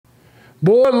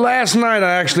Boy, last night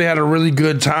I actually had a really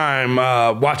good time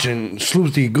watching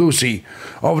Sleuthy Goosey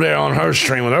over there on her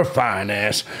stream with her fine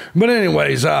ass. But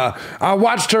anyways, I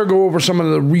watched her go over some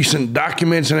of the recent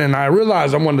documents, and then I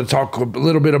realized I wanted to talk a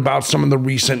little bit about some of the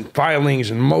recent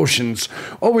filings and motions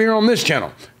over here on this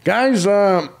channel. Guys,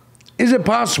 is it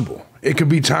possible it could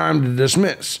be time to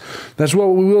dismiss? That's what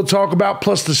we will talk about.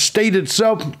 Plus, the state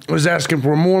itself is asking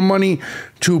for more money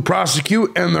to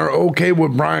prosecute, and they're okay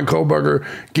with Bryan Kohberger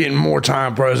getting more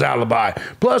time for his alibi.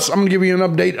 Plus, I'm going to give you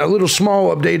an update, a little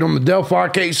small update on the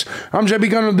DELPHI case. I'm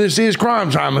thejbgunner. This is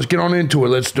Crime Time. Let's get on into it.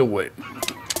 Let's do it.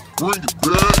 Bring it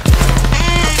back.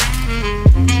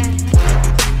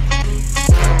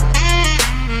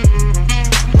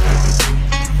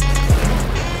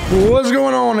 What's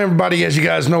going on, everybody? As you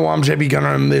guys know, I'm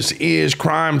thejbgunner, and this is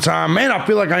Crime Time. Man, I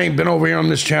feel like I ain't been over here on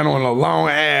this channel in a long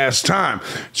ass time.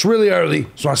 It's really early,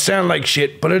 so I sound like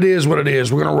shit, but it is what it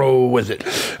is. We're gonna roll with it.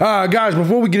 Guys,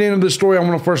 before we get into this story, I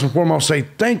want to first and foremost say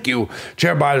thank you to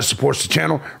everybody that supports the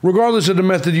channel, regardless of the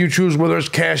method you choose, whether it's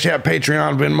Cash App,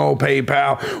 Patreon, Venmo,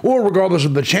 PayPal, or regardless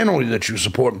of the channel that you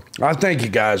support. I thank you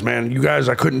guys, man. You guys,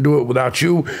 I couldn't do it without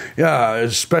you,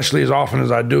 especially as often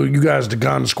as I do. You guys, the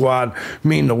Gun Squad,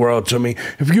 mean the world to me.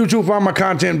 If you too find my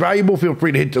content valuable, feel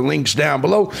free to hit the links down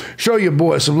below. Show your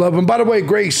boy some love. And by the way,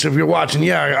 Grace, if you're watching,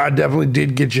 yeah, I definitely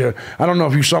did get you. I don't know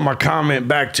if you saw my comment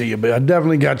back to you, but I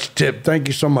definitely got your tip. Thank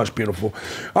you so much, beautiful.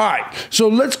 All right, so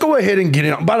let's go ahead and get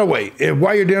in. By the way,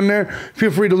 while you're down there,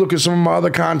 feel free to look at some of my other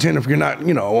content. If you're not,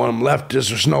 you know, one of them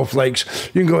leftists or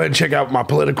snowflakes, you can go ahead and check out my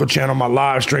political channel, my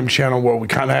live stream channel, where we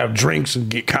kind of have drinks and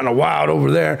get kind of wild over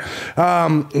there.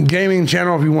 Gaming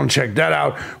channel, if you want to check that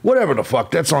out. Whatever the fuck,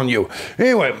 that's on you.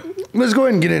 Anyway, let's go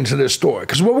ahead and get into this story,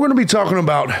 because what we're going to be talking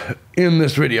about in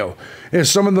this video is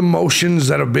some of the motions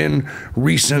that have been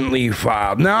recently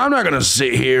filed. Now, I'm not going to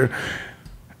sit here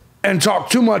and talk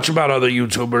too much about other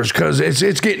YouTubers, because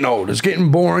it's getting old. It's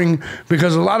getting boring,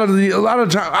 because a lot of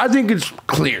time, I think it's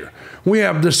clear. We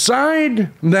have the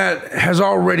side that has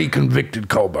already convicted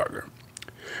Kohberger.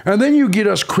 And then you get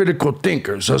us critical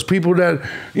thinkers, us people that,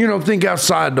 you know, think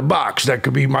outside the box. That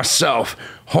could be myself,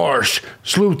 Harsh,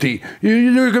 Sleuthy.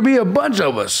 There could be a bunch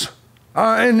of us.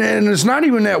 And it's not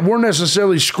even that we're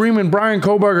necessarily screaming Bryan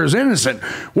Kohberger's innocent.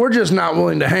 We're just not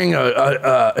willing to hang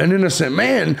an innocent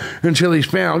man until he's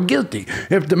found guilty.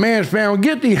 If the man's found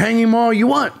guilty, hang him all you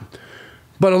want.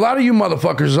 But a lot of you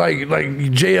motherfuckers, like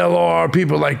JLR,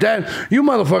 people like that, you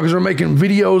motherfuckers are making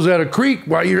videos at a creek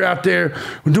while you're out there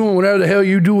doing whatever the hell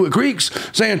you do at creeks,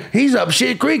 saying, he's up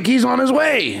shit creek, he's on his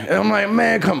way. And I'm like,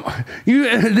 man, come on.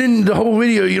 And then the whole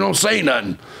video, you don't say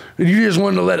nothing. You just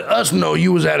wanted to let us know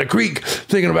you was at a creek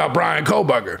thinking about Bryan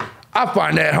Kohberger. I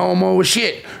find that homo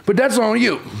shit, but that's on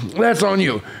you. That's on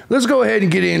you. Let's go ahead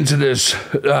and get into this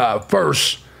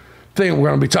first thing we're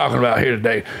going to be talking about here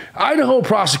today. Idaho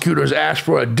prosecutors asked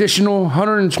for additional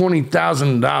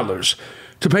 $120,000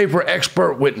 to pay for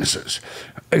expert witnesses,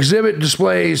 exhibit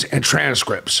displays, and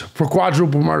transcripts for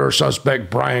quadruple murder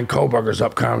suspect Bryan Kohberger's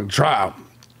upcoming trial.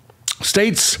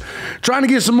 States trying to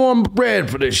get some more bread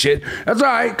for this shit. That's all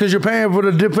right, because you're paying for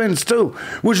the defense too,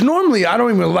 which normally I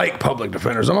don't even like public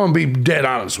defenders. I'm going to be dead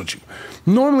honest with you.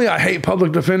 Normally I hate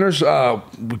public defenders.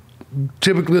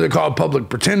 Typically, they're called public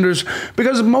pretenders,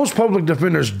 because most public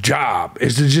defenders' job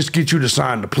is to just get you to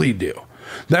sign the plea deal.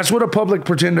 That's what a public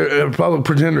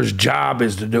pretender's job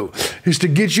is to do, is to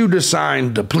get you to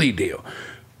sign the plea deal.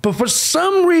 But for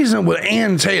some reason with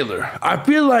Ann Taylor, I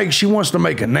feel like she wants to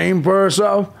make a name for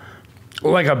herself,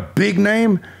 like a big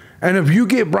name. And if you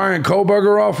get Bryan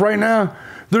Kohberger off right now,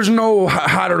 there's no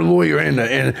hotter lawyer in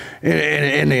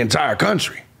the entire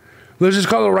country. Let's just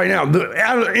call it right now.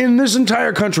 In this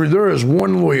entire country, there is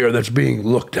one lawyer that's being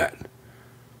looked at.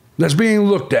 That's being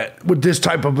looked at with this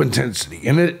type of intensity,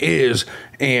 and it is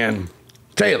Ann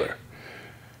Taylor.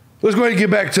 Let's go ahead and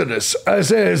get back to this. It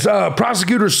says,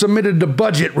 prosecutors submitted the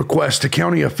budget request to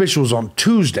county officials on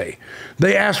Tuesday.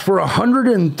 They asked for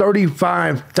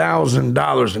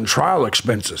 $135,000 in trial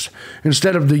expenses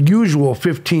instead of the usual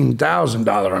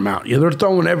 $15,000 amount. Yeah, they're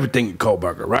throwing everything at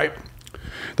Kohberger, right?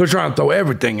 They're trying to throw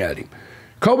everything at him.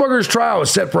 Kohberger's trial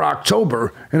is set for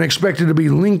October and expected to be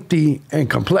lengthy and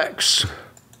complex.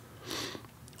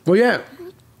 Well, yeah.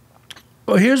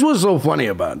 Well, here's what's so funny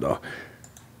about it, though.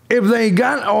 If they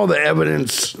got all the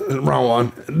evidence, wrong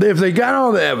one, if they got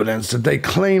all the evidence that they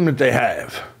claim that they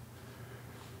have,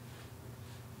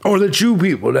 or that you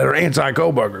people that are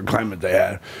anti-Kohberger claim that they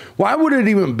have, why would it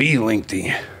even be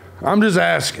lengthy? I'm just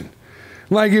asking.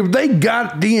 Like, if they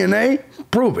got DNA,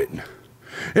 prove it.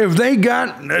 If they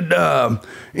got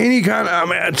any kind of, I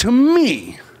mean, to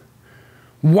me,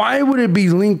 why would it be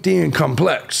lengthy and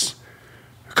complex?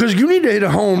 Because you need to hit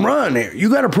a home run here. You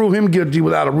got to prove him guilty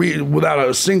without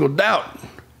a single doubt.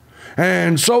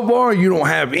 And so far, you don't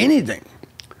have anything.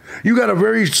 You got a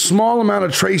very small amount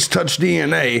of trace touch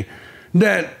DNA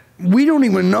that we don't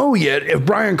even know yet if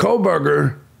Bryan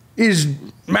Kohberger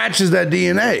matches that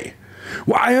DNA.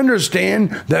 Well, I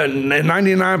understand that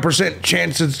 99%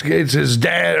 chance it's his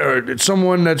dad or it's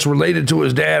someone that's related to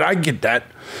his dad. I get that.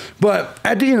 But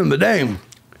at the end of the day,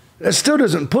 that still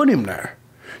doesn't put him there.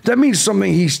 That means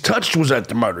something he's touched was at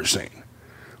the murder scene.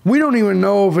 We don't even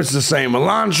know if it's the same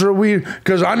Elantra.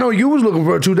 Because I know you was looking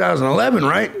for a 2011,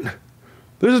 right?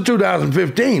 This is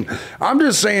 2015. I'm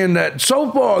just saying that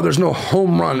so far there's no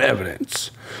home run evidence.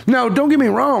 Now, don't get me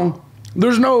wrong.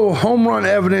 There's no home run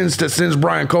evidence that sends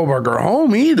Bryan Kohberger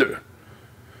home either.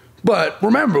 But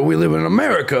remember, we live in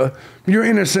America. You're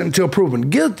innocent until proven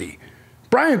guilty.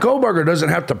 Bryan Kohberger doesn't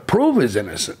have to prove his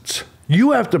innocence.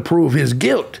 You have to prove his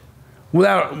guilt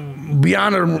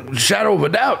beyond a shadow of a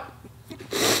doubt.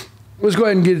 Let's go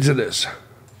ahead and get into this.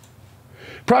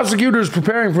 Prosecutors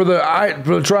preparing for the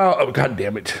trial. Oh, God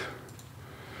damn it.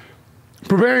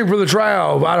 Preparing for the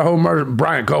trial of Idaho murder,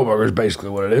 Bryan Kohberger is basically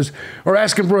what it is, are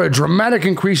asking for a dramatic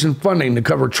increase in funding to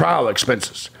cover trial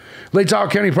expenses. Lake Tahoe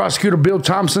County Prosecutor Bill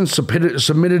Thompson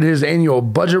submitted his annual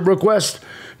budget request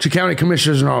to county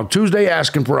commissioners on Tuesday,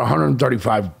 asking for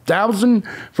 $135,000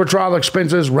 for trial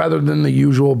expenses rather than the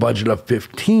usual budget of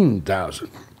 $15,000.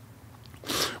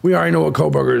 We already know what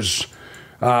Kohberger's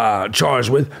charged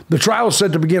with. The trial is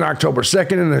set to begin October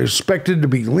 2nd and is expected to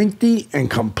be lengthy and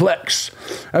complex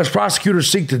as prosecutors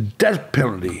seek the death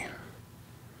penalty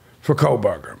for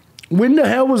Kohberger. When the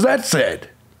hell was that said?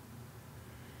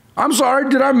 I'm sorry,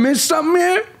 did I miss something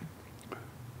here?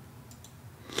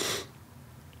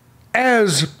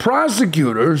 As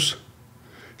prosecutors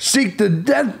seek the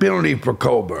death penalty for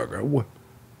Kohberger.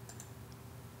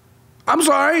 I'm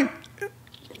sorry.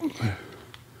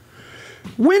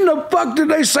 When the fuck did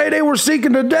they say they were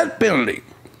seeking the death penalty?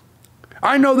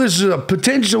 I know this is a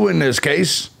potential in this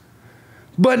case,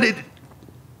 but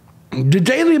did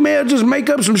Daily Mail just make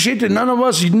up some shit that none of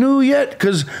us knew yet?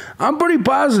 Because I'm pretty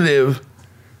positive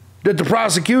that the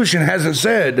prosecution hasn't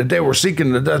said that they were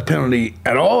seeking the death penalty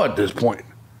at all at this point.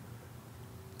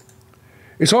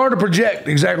 It's hard to project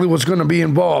exactly what's going to be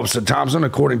involved, said Thompson,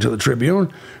 according to the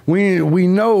Tribune. We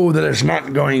know that it's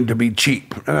not going to be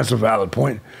cheap, and that's a valid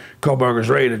point. Kohberger's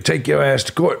ready to take your ass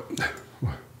to court.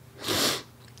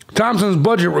 Thompson's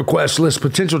budget request lists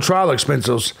potential trial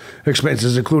expenses,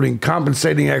 including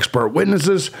compensating expert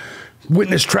witnesses,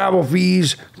 witness travel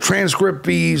fees, transcript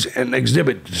fees, and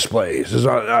exhibit displays. It's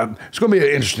going to be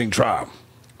an interesting trial.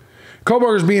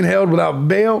 Kohberger is being held without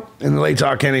bail in the Lake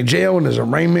Tahoe County Jail, and at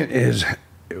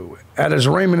his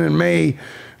arraignment in May,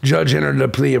 judge entered a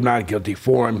plea of not guilty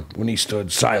for him when he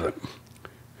stood silent.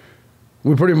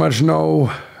 We pretty much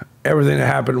know everything that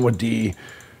happened with the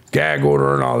gag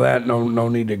order and all that. No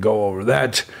need to go over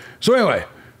that. So anyway,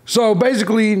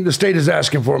 basically the state is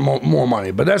asking for more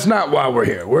money, but that's not why we're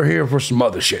here. We're here for some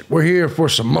other shit. We're here for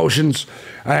some motions,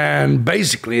 and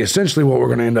basically, essentially what we're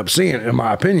going to end up seeing, in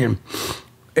my opinion,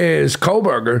 is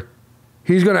Kohberger.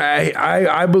 He's going to,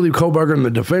 I believe Kohberger and the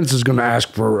defense is going to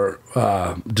ask for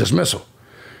dismissal.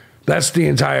 That's the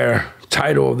entire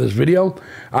title of this video.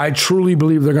 I truly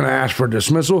believe they're going to ask for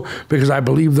dismissal because I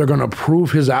believe they're going to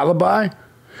prove his alibi.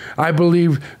 I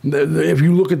believe if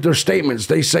you look at their statements,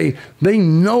 they say they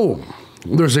know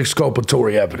there's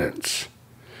exculpatory evidence.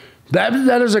 That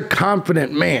is a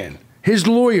confident man. His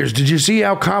lawyers, did you see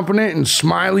how confident and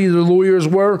smiley the lawyers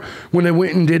were when they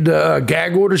went and did the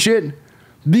gag order shit?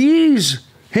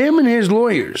 Him and his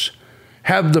lawyers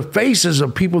have the faces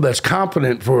of people that's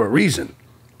confident for a reason.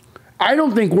 I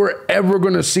don't think we're ever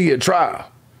going to see a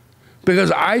trial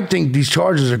because I think these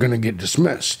charges are going to get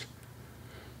dismissed.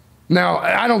 Now,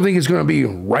 I don't think it's going to be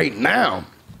right now,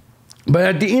 but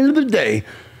at the end of the day,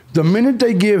 the minute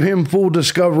they give him full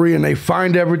discovery and they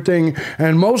find everything,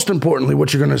 and most importantly,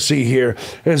 what you're going to see here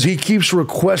is he keeps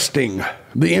requesting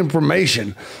the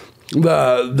information,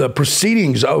 the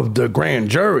proceedings of the grand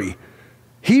jury.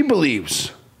 He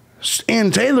believes,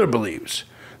 and Taylor believes,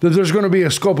 that there's going to be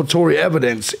exculpatory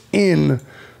evidence in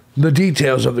the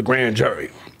details of the grand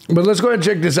jury. But let's go ahead and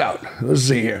check this out. Let's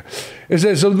see here. It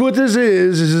says, so what this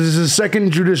is the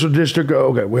second judicial district.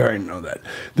 Okay, we already know that.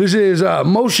 This is a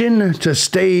motion to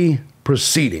stay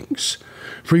proceedings.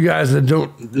 For you guys that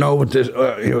don't know what this,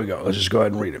 here we go. Let's just go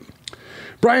ahead and read it.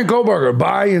 Bryan Kohberger,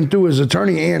 by and through his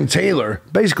attorney, Ann Taylor,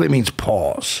 basically means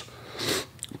pause.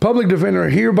 Public defender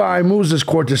hereby moves this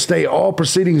court to stay all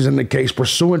proceedings in the case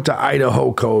pursuant to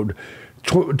Idaho Code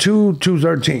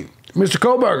 2213. Mr.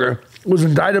 Kohberger was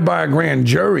indicted by a grand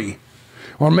jury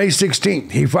On May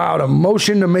 16th, he filed a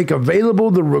motion to make available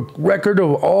the record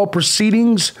of all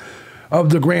proceedings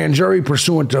of the grand jury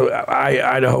pursuant to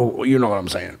Idaho. You know what I'm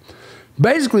saying.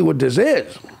 Basically what this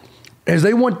is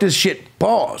they want this shit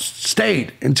paused,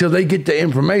 stayed, until they get the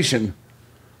information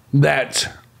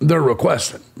that they're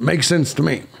requesting. Makes sense to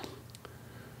me.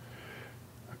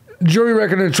 Jury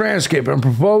record and transcript and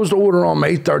proposed order on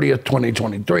May 30th,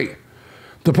 2023.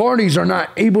 The parties are not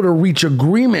able to reach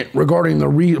agreement regarding the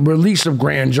release of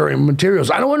grand jury materials.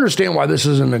 I don't understand why this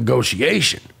is a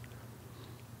negotiation.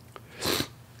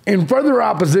 In further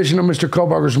opposition to Mr.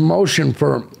 Kohberger's motion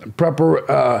for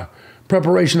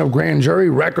preparation of grand jury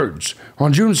records,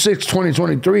 on June 6,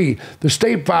 2023, the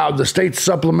state filed the state's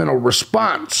supplemental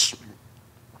response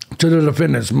to the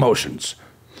defendant's motions.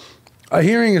 A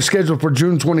hearing is scheduled for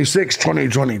June 26,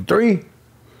 2023.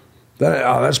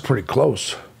 That's pretty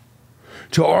close.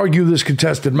 To argue this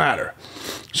contested matter.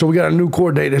 So we got a new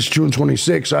court date. It's June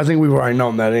 26. I think we've already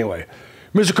known that anyway.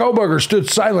 Mr. Kohberger stood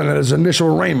silent at his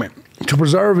initial arraignment to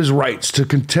preserve his rights to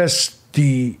contest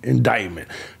the indictment.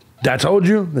 I told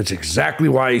you, that's exactly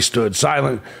why he stood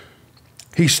silent.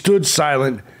 He stood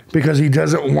silent because he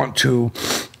doesn't want to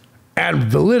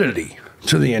add validity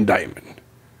to the indictment.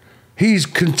 He's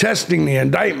contesting the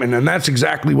indictment, and that's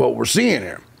exactly what we're seeing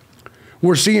here.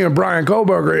 We're seeing Bryan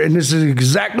Kohberger, and this is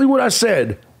exactly what I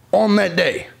said on that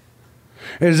day,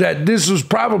 is that this was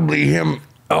probably him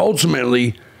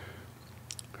ultimately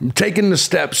taking the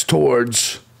steps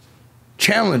towards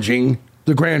challenging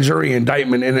the grand jury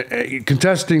indictment and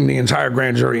contesting the entire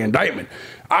grand jury indictment.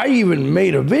 I even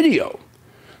made a video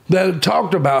that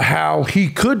talked about how he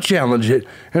could challenge it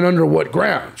and under what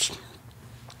grounds.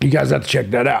 You guys have to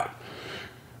check that out.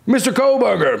 Mr.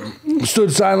 Kohberger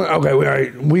stood silent.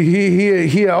 Okay,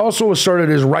 he also asserted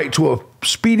his right to a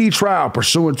speedy trial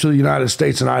pursuant to the United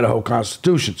States and Idaho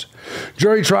constitutions.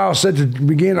 Jury trial set to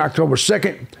begin October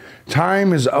 2nd.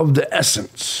 Time is of the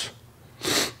essence.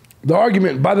 The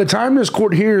argument, by the time this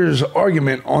court hears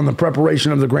argument on the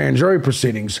preparation of the grand jury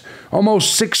proceedings,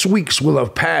 almost 6 weeks will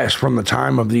have passed from the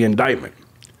time of the indictment.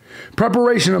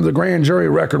 Preparation of the grand jury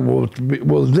record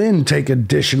will then take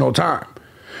additional time.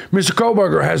 Mr.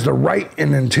 Kohberger has the right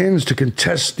and intends to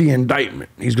contest the indictment.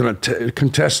 He's going to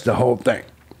contest the whole thing.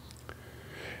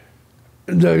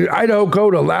 The Idaho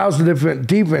Code allows the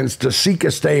defense to seek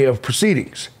a stay of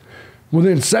proceedings.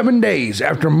 Within 7 days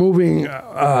after moving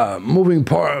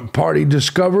party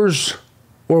discovers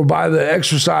or by the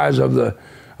exercise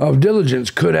of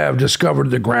diligence could have discovered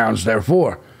the grounds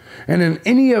therefore. And in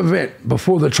any event,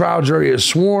 before the trial jury is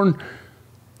sworn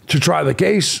to try the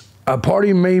case, a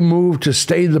party may move to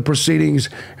stay the proceedings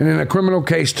and in a criminal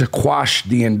case to quash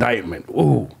the indictment.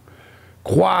 Ooh,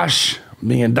 quash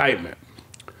the indictment.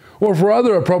 Or for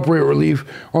other appropriate relief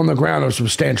on the ground of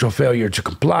substantial failure to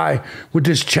comply with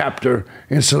this chapter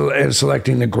in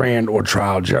selecting the grand or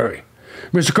trial jury.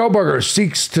 Mr. Kohberger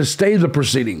seeks to stay the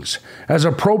proceedings as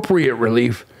appropriate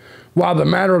relief while the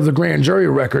matter of the grand jury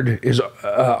record is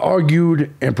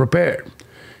argued and prepared.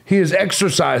 He is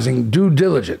exercising due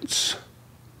diligence.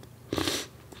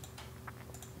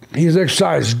 He has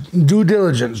exercised due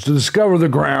diligence to discover the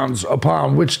grounds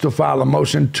upon which to file a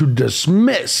motion to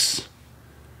dismiss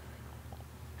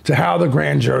to how the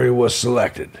grand jury was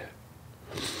selected.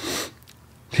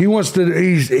 He wants to,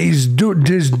 his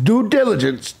due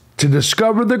diligence to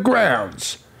discover the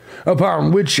grounds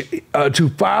upon which to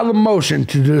file a motion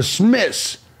to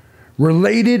dismiss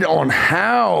related on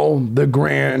how the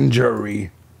grand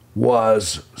jury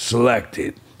was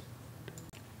selected.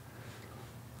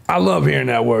 I love hearing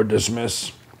that word,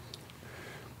 dismiss.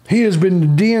 He is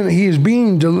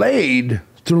being delayed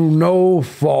through no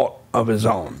fault of his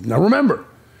own. Now remember,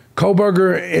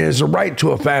 Kohberger is a right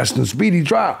to a fast and speedy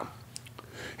trial.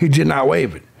 He did not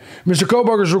waive it. Mr.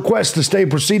 Kohberger's request to stay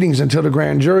proceedings until the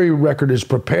grand jury record is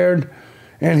prepared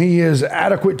and he has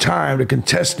adequate time to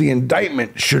contest the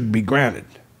indictment should be granted.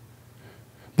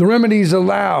 The remedies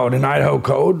allowed in Idaho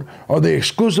Code are the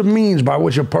exclusive means by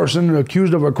which a person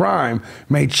accused of a crime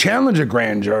may challenge a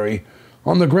grand jury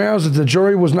on the grounds that the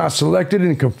jury was not selected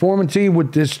in conformity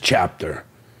with this chapter.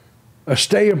 A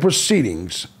stay of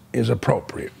proceedings is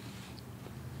appropriate.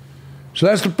 So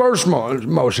that's the first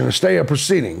motion, a stay of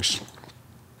proceedings.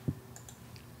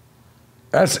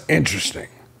 That's interesting.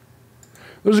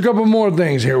 There's a couple more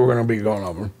things here we're going to be going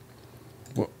over.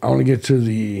 Well, I want to get to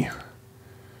the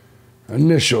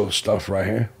initial stuff right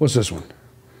here. What's this one?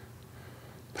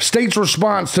 State's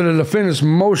response to the defendant's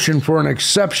motion for an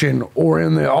exception or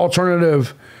in the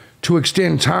alternative to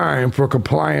extend time for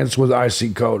compliance with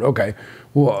IC code. Okay,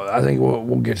 well, I think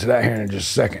we'll get to that here in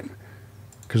just a second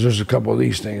because there's a couple of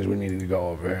these things we need to go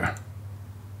over here.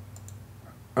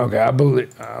 Okay, I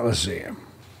believe, let's see.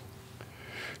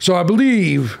 So I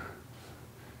believe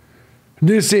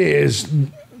this is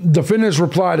defendant's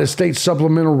reply to state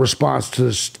supplemental response to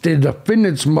the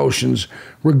defendant's motions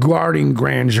regarding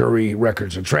grand jury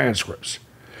records and transcripts.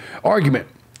 Argument.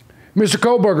 Mr.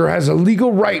 Kohberger has a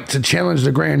legal right to challenge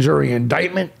the grand jury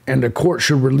indictment, and the court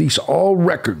should release all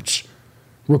records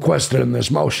requested in this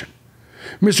motion.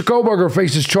 Mr. Kohberger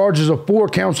faces charges of 4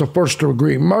 counts of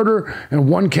first-degree murder and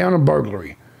 1 count of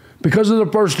burglary. Because of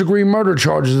the first-degree murder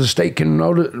charges, the state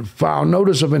can file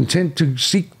notice of intent to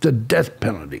seek the death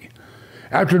penalty.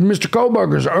 After Mr.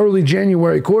 Kohberger's early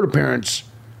January court appearance,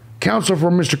 counsel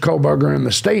for Mr. Kohberger and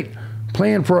the state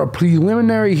planned for a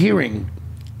preliminary hearing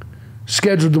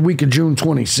scheduled the week of June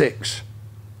 26.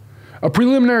 A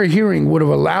preliminary hearing would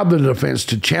have allowed the defense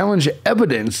to challenge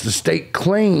evidence the state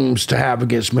claims to have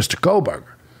against Mr. Kohberger.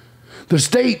 The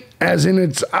state, as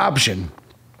is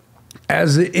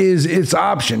its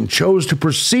option, chose to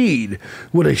proceed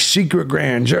with a secret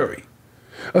grand jury.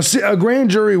 A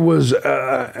grand jury was,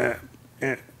 I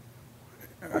can't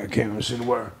even see the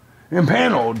word,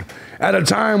 impaneled at a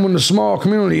time when the small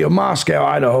community of Moscow,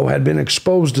 Idaho, had been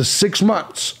exposed to 6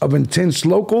 months of intense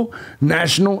local,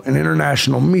 national, and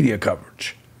international media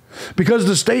coverage. Because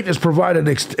the state has provided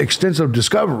extensive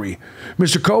discovery,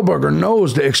 Mr. Kohberger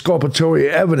knows the exculpatory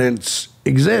evidence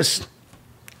exists.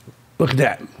 Look at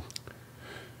that.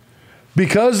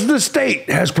 Because the state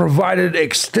has provided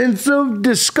extensive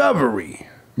discovery,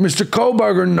 Mr.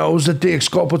 Kohberger knows that the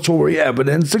exculpatory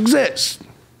evidence exists.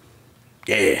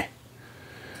 Yeah.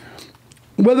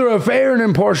 Whether a fair and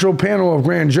impartial panel of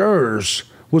grand jurors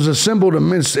was assembled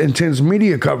amidst intense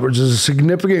media coverage is a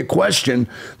significant question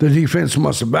the defense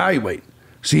must evaluate.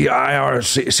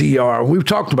 CER, we've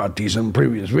talked about these in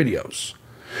previous videos.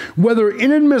 Whether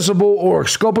inadmissible or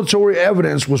exculpatory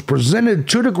evidence was presented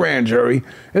to the grand jury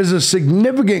is a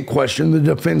significant question the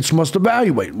defense must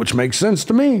evaluate, which makes sense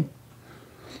to me.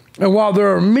 And while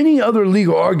there are many other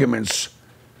legal arguments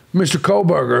Mr.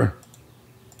 Kohberger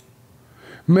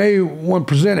may want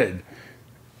presented,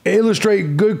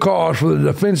 illustrate good cause for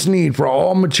the defense need for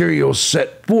all materials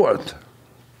set forth.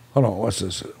 Hold on, what's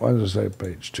this? Why does it say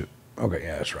page 2? Okay,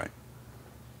 yeah, that's right.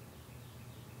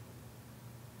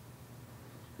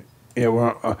 Yeah,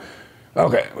 we're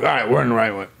okay. All right, we're in the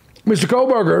right one. Mr.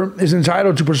 Kohberger is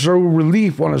entitled to pursue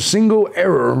relief on a single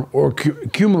error or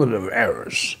cumulative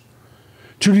errors.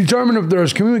 To determine if there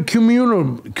is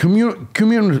cumulative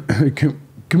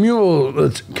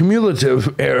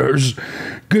errors,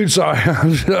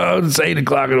 it's 8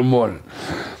 o'clock in the morning.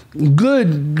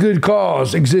 Good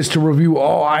cause exists to review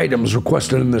all items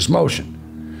requested in this motion.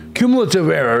 Cumulative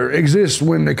error exists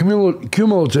when the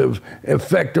cumulative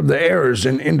effect of the errors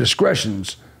and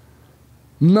indiscretions,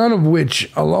 none of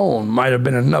which alone might have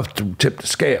been enough to tip the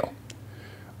scale,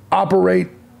 operate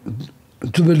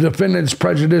to the defendant's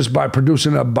prejudice by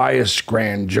producing a biased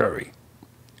grand jury.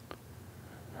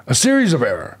 A series of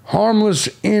errors, harmless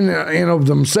in and of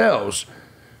themselves,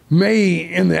 may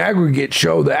in the aggregate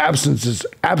show the absence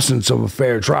of a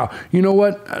fair trial. You know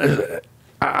what?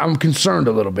 I'm concerned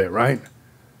a little bit, right?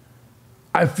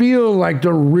 I feel like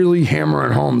they're really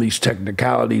hammering home these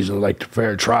technicalities of like the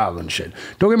fair trial and shit.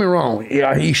 Don't get me wrong.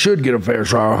 Yeah, he should get a fair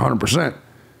trial 100%.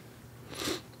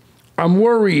 I'm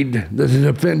worried that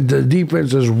the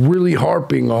defense is really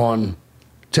harping on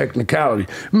technicality.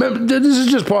 This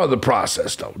is just part of the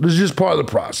process, though. This is just part of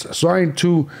the process. So I ain't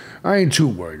too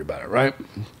worried about it, right?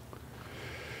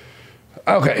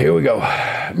 Okay, here we go.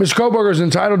 Mr. Kohberger is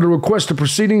entitled to request the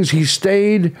proceedings be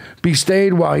stayed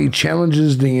while he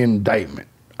challenges the indictment.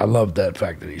 I love that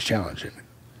fact that he's challenging it.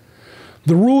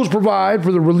 The rules provide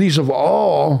for the release of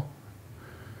all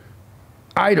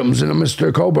items in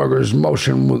Mr. Kohberger's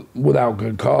motion without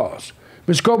good cause.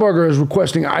 Mr. Kohberger is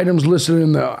requesting items listed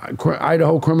in the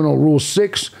Idaho Criminal Rule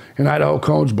 6 and Idaho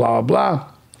Codes, blah, blah, blah.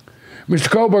 Mr.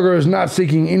 Kohberger is not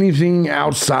seeking anything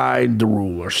outside the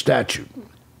rule or statute.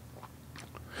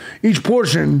 Each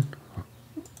portion,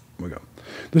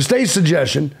 the state's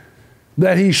suggestion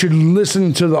that he should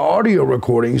listen to the audio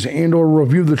recordings and or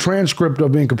review the transcript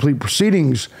of incomplete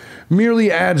proceedings merely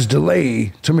adds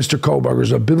delay to Mr.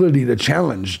 Kohberger's ability to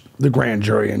challenge the grand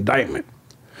jury indictment.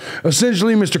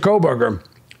 Essentially, Mr. Kohberger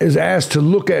is asked to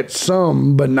look at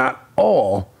some but not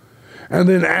all and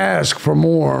then ask for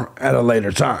more at a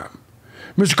later time.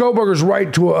 Mr. Kohberger's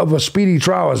right of a speedy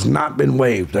trial has not been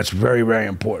waived. That's very, very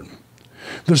important.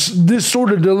 This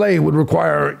sort of delay would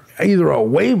require either a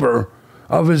waiver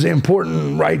of his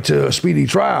important right to a speedy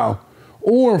trial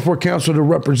or for counsel to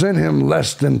represent him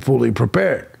less than fully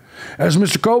prepared. As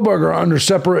Mr. Kohberger, under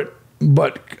separate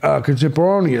but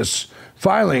contemporaneous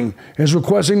filing is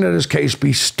requesting that his case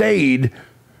be stayed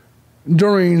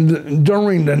during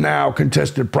the now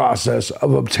contested process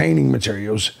of obtaining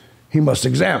materials he must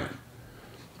examine.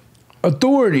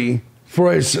 Authority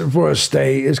for a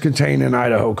stay is contained in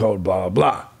Idaho Code, blah,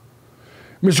 blah.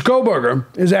 Mr. Kohberger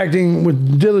is acting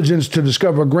with diligence to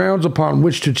discover grounds upon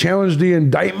which to challenge the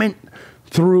indictment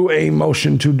through a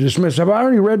motion to dismiss. Have I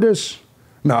already read this?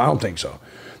 No, I don't think so.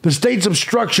 The state's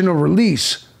obstruction of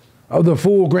release of the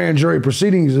full grand jury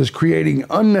proceedings is creating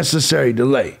unnecessary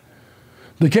delay.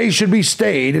 The case should be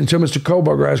stayed until Mr.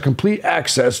 Kohberger has complete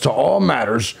access to all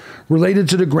matters related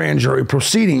to the grand jury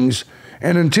proceedings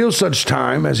and until such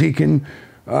time as he can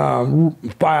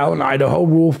file an Idaho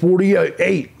Rule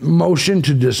 48 motion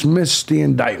to dismiss the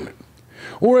indictment.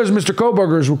 Or as Mr.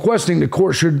 Kohberger is requesting, the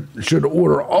court should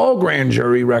order all grand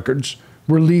jury records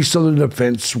released so the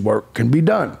defense work can be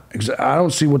done. I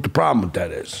don't see what the problem with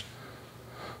that is.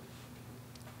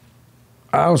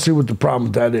 I don't see what the problem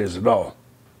with that is at all.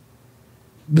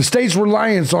 The state's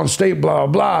reliance on state blah,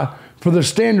 blah, for the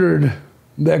standard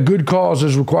that good cause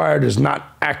is required is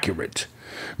not accurate.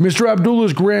 Mr.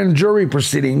 Abdullah's grand jury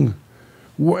proceeding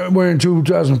were in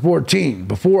 2014,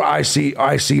 before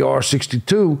ICR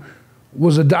 62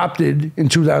 was adopted in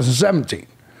 2017.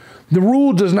 The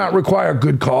rule does not require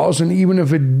good cause, and even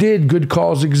if it did, good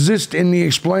cause exists in the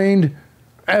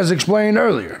as explained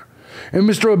earlier. In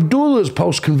Mr. Abdullah's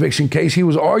post-conviction case, he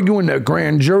was arguing that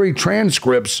grand jury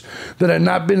transcripts that had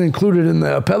not been included in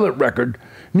the appellate record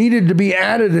needed to be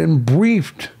added and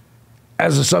briefed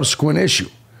as a subsequent issue.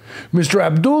 Mr.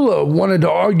 Abdullah wanted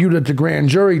to argue that the grand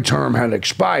jury term had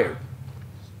expired.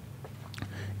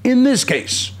 In this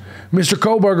case, Mr.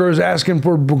 Kohberger is asking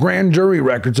for grand jury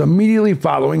records immediately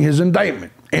following his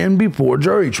indictment and before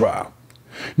jury trial.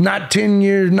 Not 10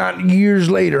 years, not years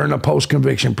later in a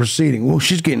post-conviction proceeding. Well,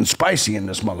 she's getting spicy in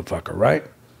this motherfucker, right?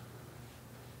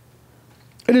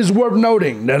 It is worth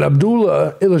noting that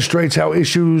Abdullah illustrates how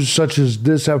issues such as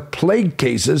this have plagued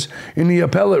cases in the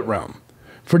appellate realm.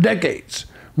 For decades,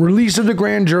 release of the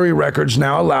grand jury records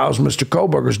now allows Mr.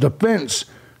 Kohberger's defense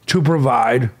to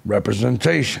provide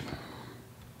representation.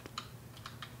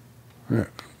 Yeah,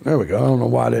 there we go. I don't know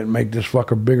why I didn't make this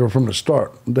fucker bigger from the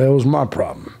start. That was my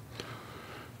problem.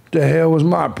 The hell was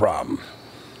my problem?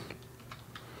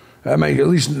 At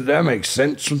least that makes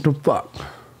sense. What the fuck?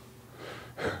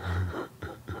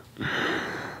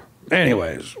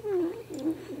 Anyways,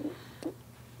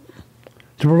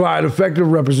 to provide effective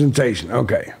representation.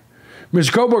 Okay.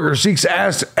 Mr. Kohberger seeks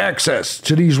access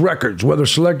to these records, whether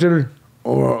selected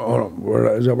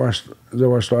or is that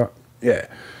where I start? Yeah,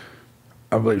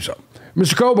 I believe so.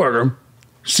 Mr. Kohberger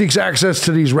seeks access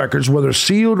to these records, whether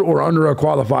sealed or under a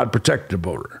qualified protective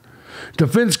order.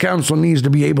 Defense counsel needs to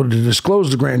be able to disclose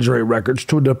the grand jury records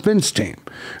to a defense team,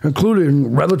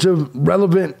 including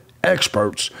relevant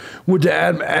experts, with the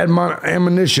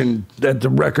admonition that the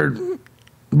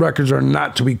records are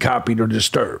not to be copied or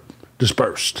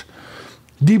dispersed.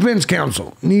 Defense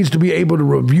counsel needs to be able to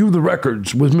review the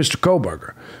records with Mr.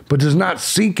 Kohberger, but does not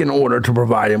seek an order to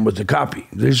provide him with a copy.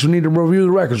 They just need to review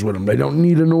the records with him. They don't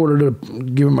need an order to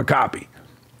give him a copy.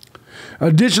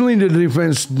 Additionally, the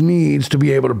defense needs to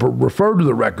be able to refer to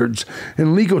the records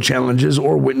in legal challenges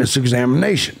or witness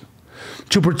examination.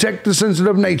 To protect the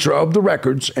sensitive nature of the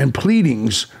records and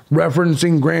pleadings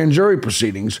referencing grand jury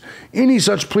proceedings, any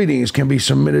such pleadings can be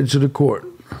submitted to the court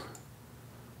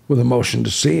with a motion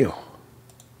to seal.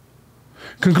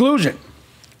 Conclusion.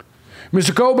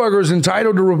 Mr. Kohberger is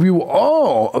entitled to review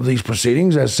all of these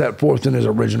proceedings as set forth in his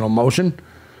original motion.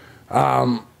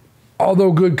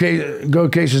 Although good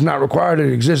case is not required,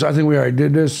 it exists. I think we already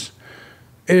did this.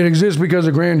 It exists because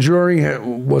the grand jury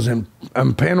was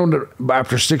impaneled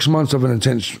after 6 months of an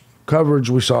intense coverage.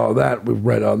 We saw that. We've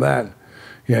read all that.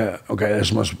 Yeah, okay,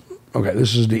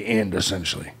 this is the end,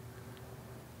 essentially.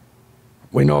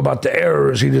 We know about the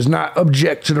errors. He does not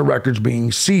object to the records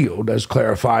being sealed, as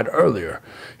clarified earlier.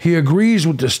 He agrees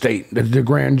with the state that the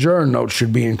grand jury notes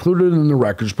should be included in the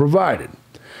records provided.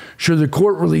 Should the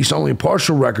court release only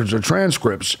partial records or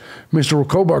transcripts, Mr.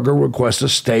 Kohberger requests a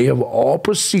stay of all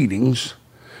proceedings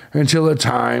until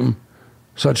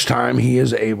such time he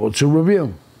is able to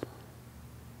review.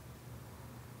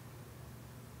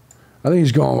 I think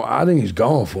he's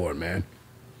going for it, man.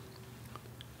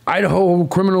 Idaho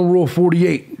Criminal Rule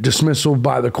 48, dismissal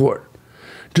by the court.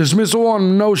 Dismissal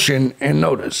on motion and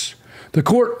notice. The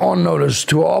court on notice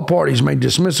to all parties may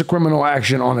dismiss a criminal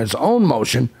action on its own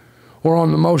motion or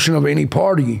on the motion of any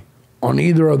party on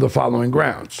either of the following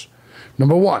grounds.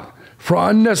 Number one, for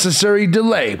unnecessary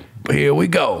delay. Here we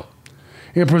go.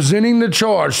 In presenting the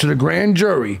charge to the grand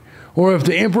jury, or if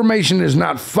the information is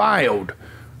not filed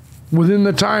within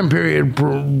the time period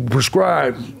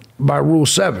prescribed by Rule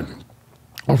 7,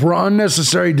 or for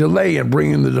unnecessary delay in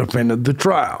bringing the defendant to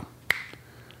trial.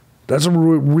 That's a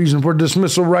reason for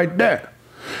dismissal right there.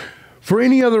 For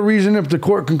any other reason, if the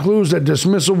court concludes that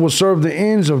dismissal will serve the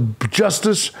ends of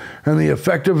justice and the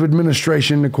effective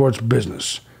administration of the court's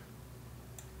business.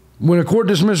 When a court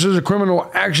dismisses a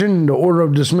criminal action, the order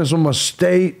of dismissal must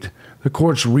state the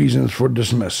court's reasons for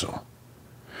dismissal.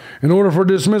 An order for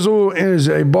dismissal is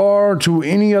a bar to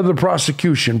any other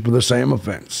prosecution for the same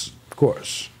offense, of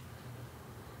course.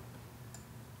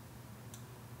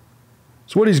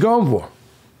 That's what he's going for.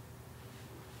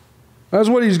 That's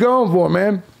what he's going for,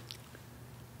 man.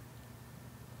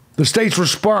 The state's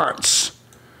response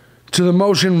to the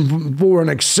motion for an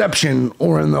exception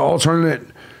or in the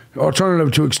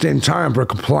alternative to extend time for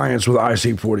compliance with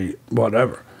IC-40,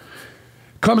 whatever,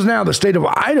 comes now the state of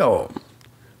Idaho,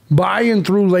 by and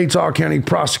through Latah County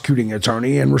prosecuting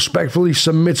attorney, and respectfully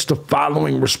submits the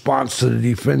following response to the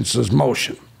defense's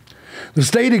motion. The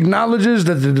state acknowledges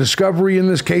that the discovery in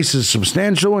this case is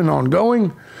substantial and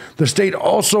ongoing. The state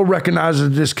also recognizes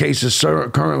that this case is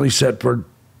currently set for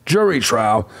jury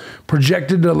trial,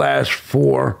 projected to last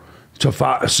 4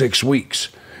 to 6 weeks,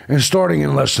 and starting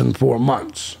in less than 4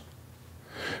 months.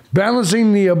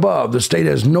 Balancing the above, the state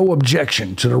has no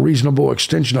objection to the reasonable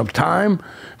extension of time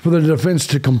for the defense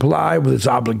to comply with its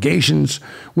obligations,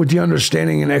 with the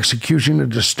understanding and execution that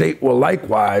the state will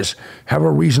likewise have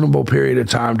a reasonable period of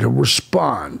time to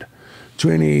respond to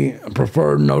any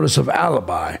preferred notice of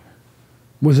alibi,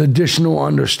 with additional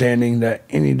understanding that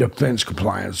any defense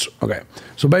compliance. Okay,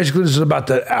 so basically this is about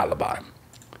the alibi.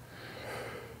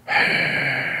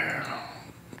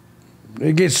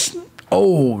 It gets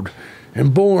old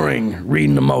and boring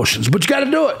reading the motions, but you got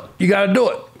to do it. You got to do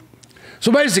it.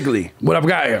 So basically, what I've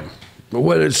got here,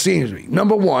 what it seems to be,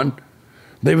 number one,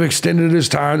 they've extended his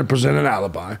time to present an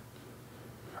alibi.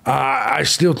 I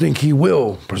still think he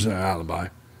will present an alibi.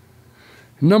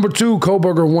 Number two,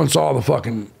 Kohberger wants all the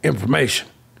fucking information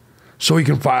so he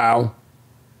can file,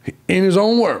 in his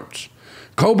own words.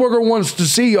 Kohberger wants to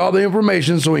see all the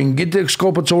information so he can get the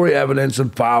exculpatory evidence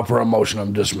and file for a motion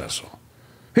of dismissal.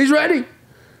 He's ready.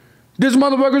 This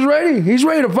motherfucker's ready. He's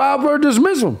ready to file for a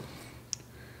dismissal.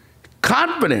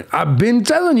 Confident. I've been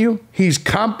telling you, he's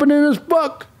confident as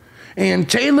fuck. And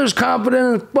Taylor's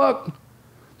confident as fuck.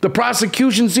 The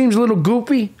prosecution seems a little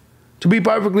goofy, to be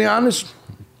perfectly honest.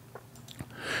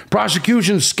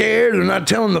 Prosecution's scared. They're not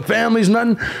telling the families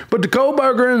nothing. But the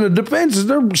Kohberger and the defense,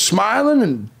 they're smiling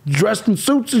and dressed in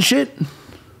suits and shit.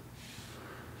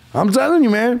 I'm telling you,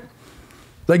 man.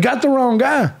 They got the wrong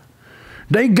guy.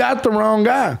 They got the wrong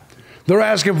guy. They're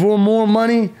asking for more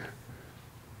money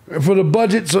for the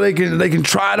budget so they can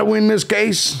try to win this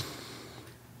case.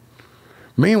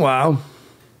 Meanwhile,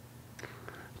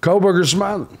 Kohberger's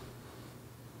smiling.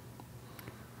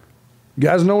 You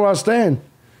guys know where I stand.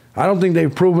 I don't think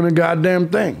they've proven a goddamn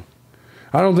thing.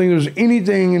 I don't think there's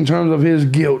anything in terms of his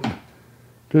guilt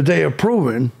that they have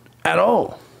proven at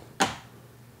all.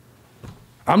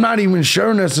 I'm not even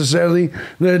sure necessarily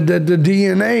that the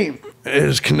DNA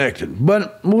is connected,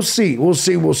 but we'll see. We'll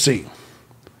see.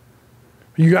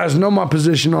 You guys know my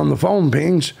position on the phone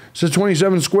pings. It's a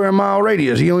 27 square mile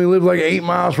radius. He only lived like 8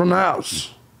 miles from the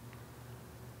house.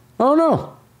 Oh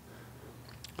no.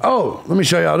 Oh, let me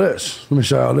show y'all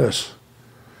this.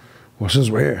 Well, since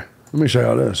we're here, let me show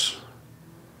y'all this.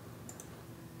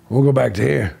 We'll go back to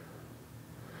here.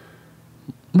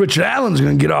 Richard Allen's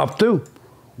gonna get off too.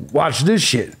 Watch this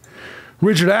shit.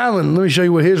 Richard Allen, let me show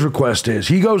you what his request is.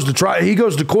 He goes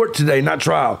to court today, not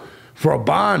trial, for a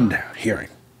bond hearing.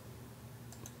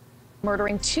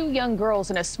 Murdering 2 young girls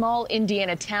in a small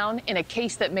Indiana town in a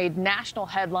case that made national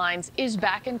headlines is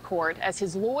back in court as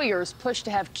his lawyers push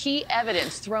to have key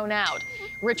evidence thrown out.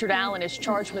 Richard Allen is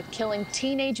charged with killing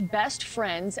teenage best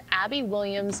friends Abby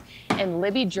Williams and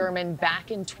Libby German back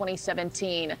in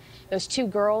 2017. Those 2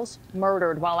 girls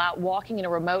murdered while out walking in a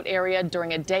remote area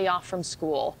during a day off from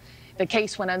school. The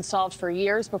case went unsolved for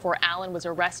years before Allen was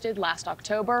arrested last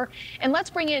October. And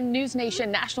let's bring in News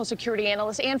Nation national security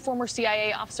analyst and former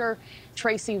CIA officer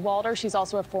Tracy Walter. She's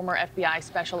also a former FBI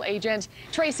special agent.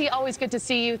 Tracy, always good to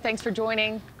see you. Thanks for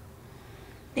joining.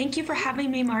 Thank you for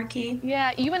having me, Marky.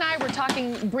 Yeah, you and I were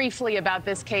talking briefly about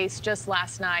this case just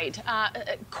last night.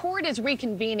 Court is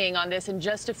reconvening on this in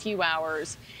just a few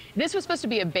hours. This was supposed to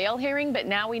be a bail hearing, but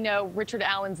now we know Richard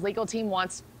Allen's legal team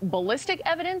wants ballistic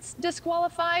evidence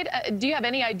disqualified. Do you have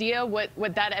any idea what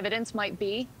that evidence might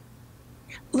be?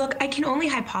 Look, I can only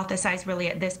hypothesize really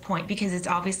at this point because it's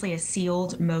obviously a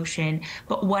sealed motion.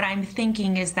 But what I'm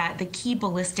thinking is that the key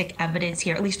ballistic evidence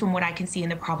here, at least from what I can see in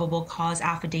the probable cause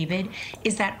affidavit,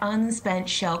 is that unspent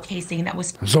shell casing that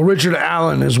was. So Richard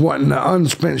Allen is wanting the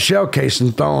unspent shell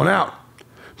casing thrown out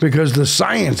because the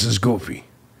science is goofy.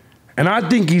 And I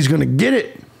think he's going to get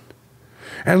it.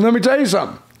 And let me tell you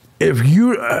something. If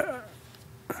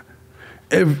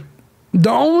the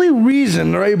only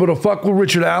reason they're able to fuck with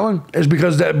Richard Allen is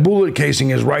because that bullet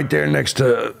casing is right there next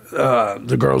to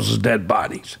the girls' dead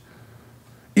bodies.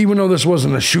 Even though this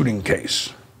wasn't a shooting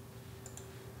case.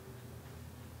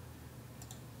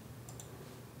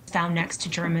 Found next to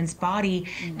German's body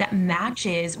that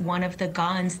matches one of the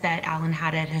guns that Allen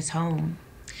had at his home.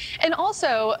 And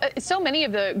also, so many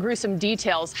of the gruesome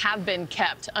details have been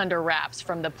kept under wraps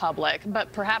from the public,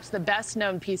 but perhaps the best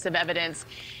known piece of evidence,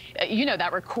 you know,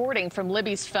 that recording from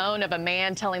Libby's phone of a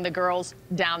man telling the girls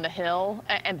down the hill,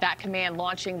 and that command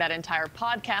launching that entire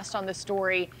podcast on the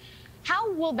story.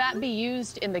 How will that be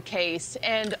used in the case?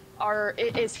 And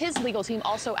is his legal team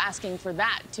also asking for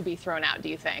that to be thrown out, do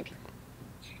you think?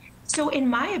 So in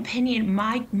my opinion,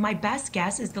 my best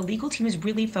guess is the legal team is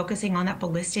really focusing on that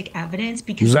ballistic evidence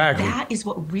because that is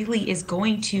what really is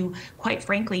going to, quite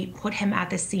frankly, put him at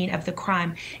the scene of the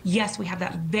crime. Yes, we have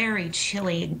that very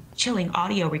chilling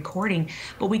audio recording,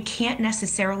 but we can't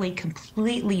necessarily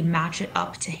completely match it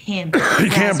up to him. You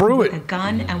can't prove it. With a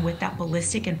gun and with that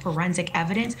ballistic and forensic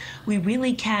evidence, we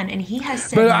really can. And he has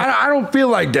said. But I don't feel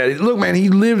like that. Look, man, he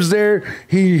lives there.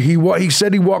 He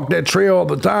said he walked that trail all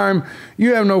the time.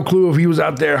 You have no clue if he was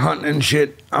out there hunting and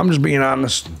shit. I'm just being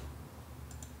honest.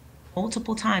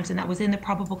 Multiple times, and that was in the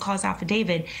probable cause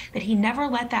affidavit, that he never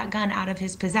let that gun out of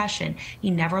his possession. He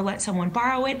never let someone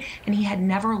borrow it, and he had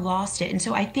never lost it. And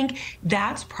so I think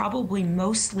that's probably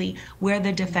mostly where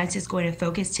the defense is going to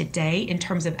focus today in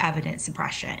terms of evidence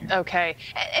suppression. Okay.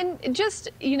 And just,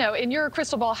 you know, in your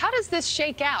crystal ball, how does this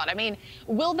shake out? I mean,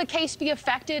 will the case be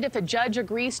affected if a judge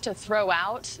agrees to throw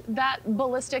out that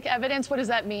ballistic evidence? What does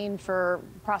that mean for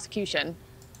prosecution?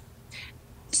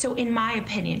 So in my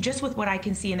opinion, just with what I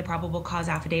can see in the probable cause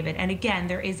affidavit, and again,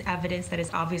 there is evidence that is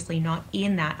obviously not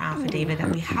in that affidavit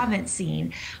that we haven't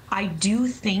seen, I do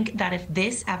think that if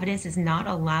this evidence is not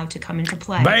allowed to come into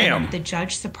play, and if the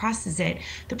judge suppresses it,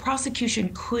 the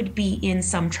prosecution could be in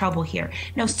some trouble here.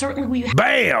 Now, certainly we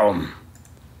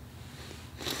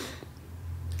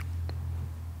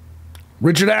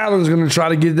Richard Allen's going to try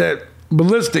to get that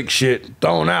ballistic shit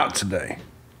thrown out today.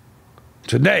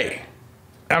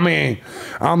 I mean,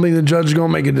 I don't think the judge is going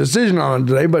to make a decision on it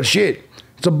today, but shit,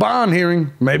 it's a bond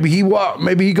hearing. Maybe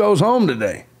he goes home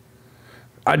today.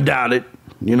 I doubt it.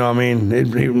 You know what I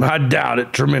mean? I doubt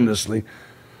it tremendously.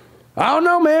 I don't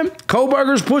know, man.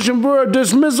 Kohberger's pushing for a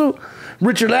dismissal.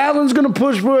 Richard Allen's going to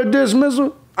push for a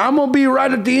dismissal. I'm going to be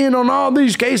right at the end on all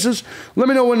these cases. Let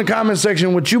me know in the comment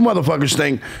section what you motherfuckers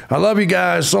think. I love you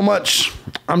guys so much.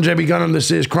 I'm JB This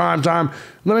is Crime Time.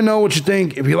 Let me know what you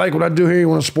think. If you like what I do here, you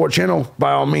want to support channel,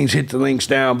 by all means, hit the links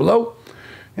down below.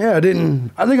 Yeah, I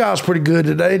think I was pretty good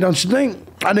today, don't you think?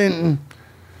 I didn't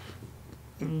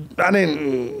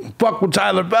fuck with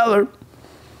Tyler Feller.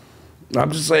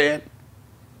 I'm just saying.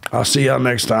 I'll see y'all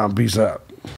next time. Peace out.